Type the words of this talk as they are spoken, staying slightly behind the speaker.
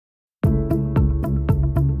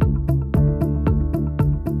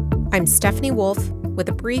I'm Stephanie Wolf with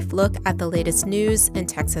a brief look at the latest news in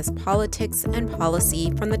Texas politics and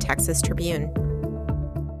policy from the Texas Tribune.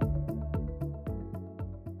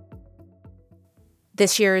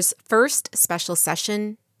 This year's first special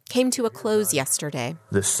session came to a close yesterday.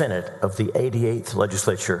 The Senate of the 88th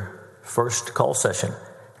Legislature, first call session,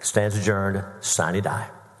 stands adjourned, sine die.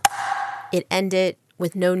 It ended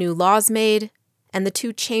with no new laws made and the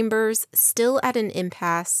two chambers still at an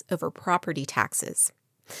impasse over property taxes.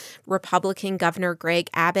 Republican Governor Greg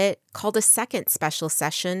Abbott called a second special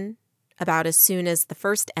session about as soon as the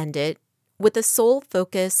first ended, with the sole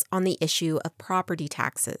focus on the issue of property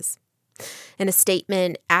taxes. In a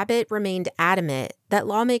statement, Abbott remained adamant that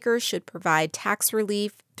lawmakers should provide tax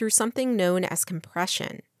relief through something known as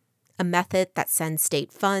compression, a method that sends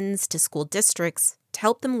state funds to school districts to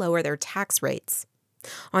help them lower their tax rates.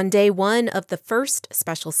 On day one of the first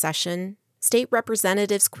special session, state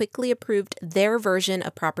representatives quickly approved their version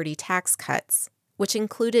of property tax cuts, which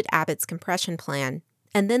included Abbott's compression plan,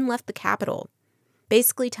 and then left the Capitol,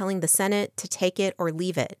 basically telling the Senate to take it or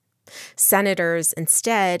leave it. Senators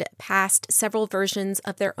instead passed several versions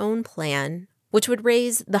of their own plan, which would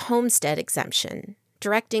raise the homestead exemption,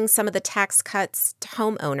 directing some of the tax cuts to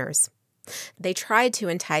homeowners. They tried to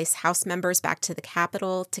entice House members back to the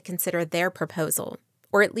Capitol to consider their proposal,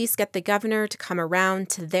 or at least get the governor to come around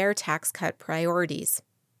to their tax cut priorities.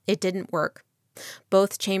 It didn't work.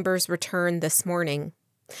 Both chambers returned this morning.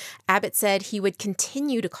 Abbott said he would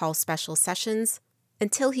continue to call special sessions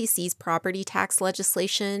until he sees property tax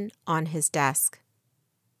legislation on his desk.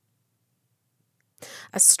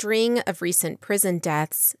 A string of recent prison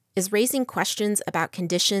deaths is raising questions about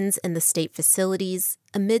conditions in the state facilities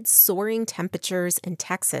amid soaring temperatures in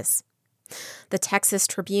Texas. The Texas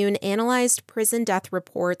Tribune analyzed prison death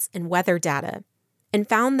reports and weather data and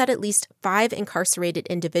found that at least 5 incarcerated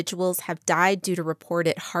individuals have died due to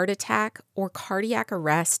reported heart attack or cardiac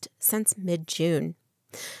arrest since mid-June.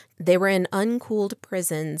 They were in uncooled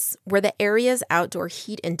prisons where the area's outdoor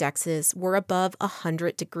heat indexes were above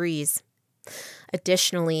 100 degrees.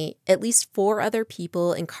 Additionally, at least 4 other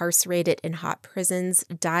people incarcerated in hot prisons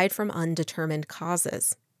died from undetermined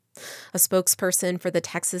causes. A spokesperson for the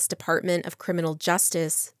Texas Department of Criminal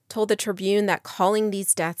Justice told the Tribune that calling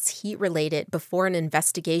these deaths heat-related before an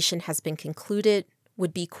investigation has been concluded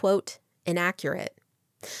would be, quote, inaccurate.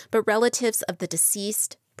 But relatives of the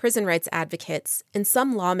deceased, prison rights advocates, and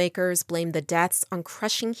some lawmakers blame the deaths on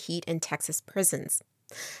crushing heat in Texas prisons.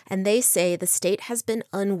 And they say the state has been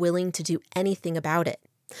unwilling to do anything about it.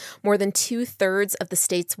 More than 2/3 of the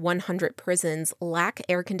state's 100 prisons lack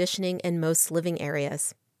air conditioning in most living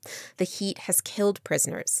areas. The heat has killed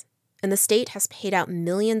prisoners, and the state has paid out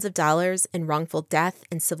millions of dollars in wrongful death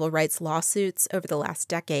and civil rights lawsuits over the last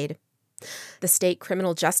decade. The state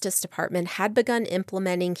criminal justice department had begun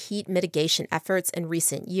implementing heat mitigation efforts in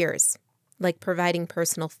recent years, like providing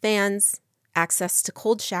personal fans, access to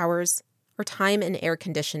cold showers, or time in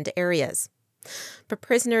air-conditioned areas. But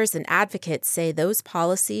prisoners and advocates say those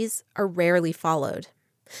policies are rarely followed.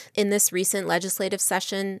 In this recent legislative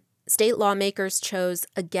session, state lawmakers chose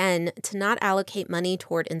again to not allocate money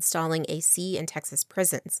toward installing AC in Texas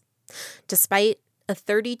prisons, despite a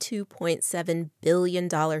 $32.7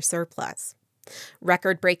 billion surplus.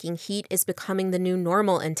 Record-breaking heat is becoming the new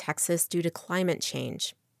normal in Texas due to climate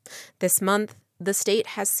change. This month, the state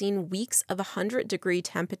has seen weeks of 100-degree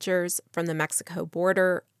temperatures from the Mexico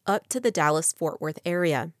border up to the Dallas-Fort Worth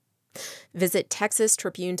area. Visit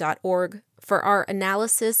texastribune.org for our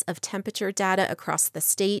analysis of temperature data across the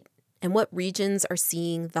state and what regions are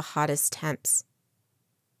seeing the hottest temps.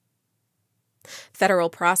 Federal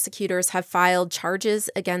prosecutors have filed charges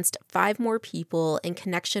against 5 more people in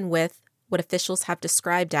connection with what officials have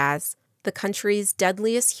described as the country's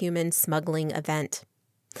deadliest human smuggling event.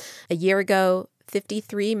 A year ago,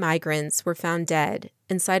 53 migrants were found dead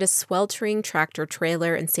inside a sweltering tractor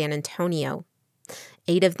trailer in San Antonio.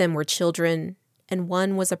 8 of them were children, and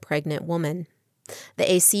 1 was a pregnant woman.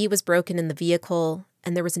 The AC was broken in the vehicle,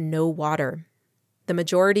 and there was no water. The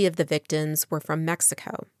majority of the victims were from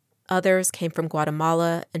Mexico. Others came from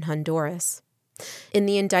Guatemala and Honduras. In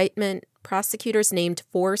the indictment, prosecutors named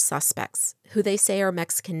 4 suspects, who they say are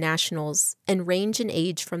Mexican nationals and range in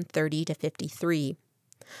age from 30 to 53.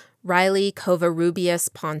 Riley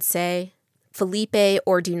Covarrubias Ponce, Felipe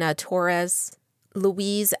Orduna Torres,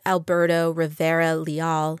 Luis Alberto Rivera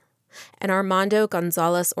Leal, and Armando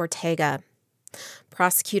Gonzalez Ortega.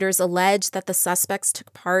 Prosecutors allege that the suspects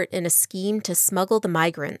took part in a scheme to smuggle the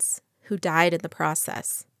migrants, who died in the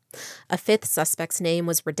process. A 5th suspect's name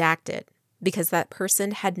was redacted because that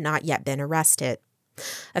person had not yet been arrested.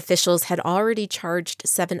 Officials had already charged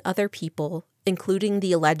 7 other people including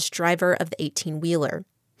the alleged driver of the 18-wheeler.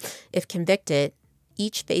 If convicted,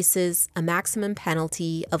 each faces a maximum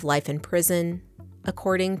penalty of life in prison,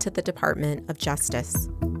 according to the Department of Justice.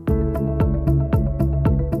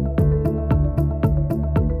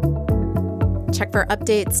 Check for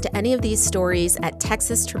updates to any of these stories at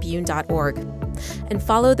texastribune.org and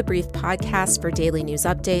follow the Brief podcast for daily news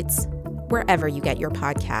updates wherever you get your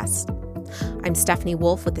podcasts. I'm Stephanie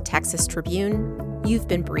Wolf with the Texas Tribune. You've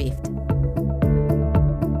been briefed.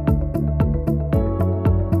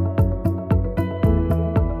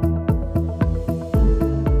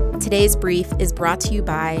 Today's brief is brought to you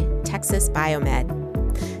by Texas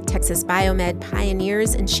Biomed. Texas Biomed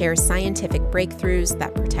pioneers and shares scientific breakthroughs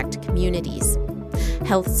that protect communities.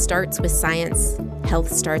 Health starts with science.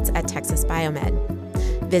 Health starts at Texas Biomed.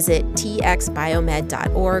 Visit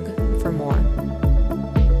txbiomed.org for more.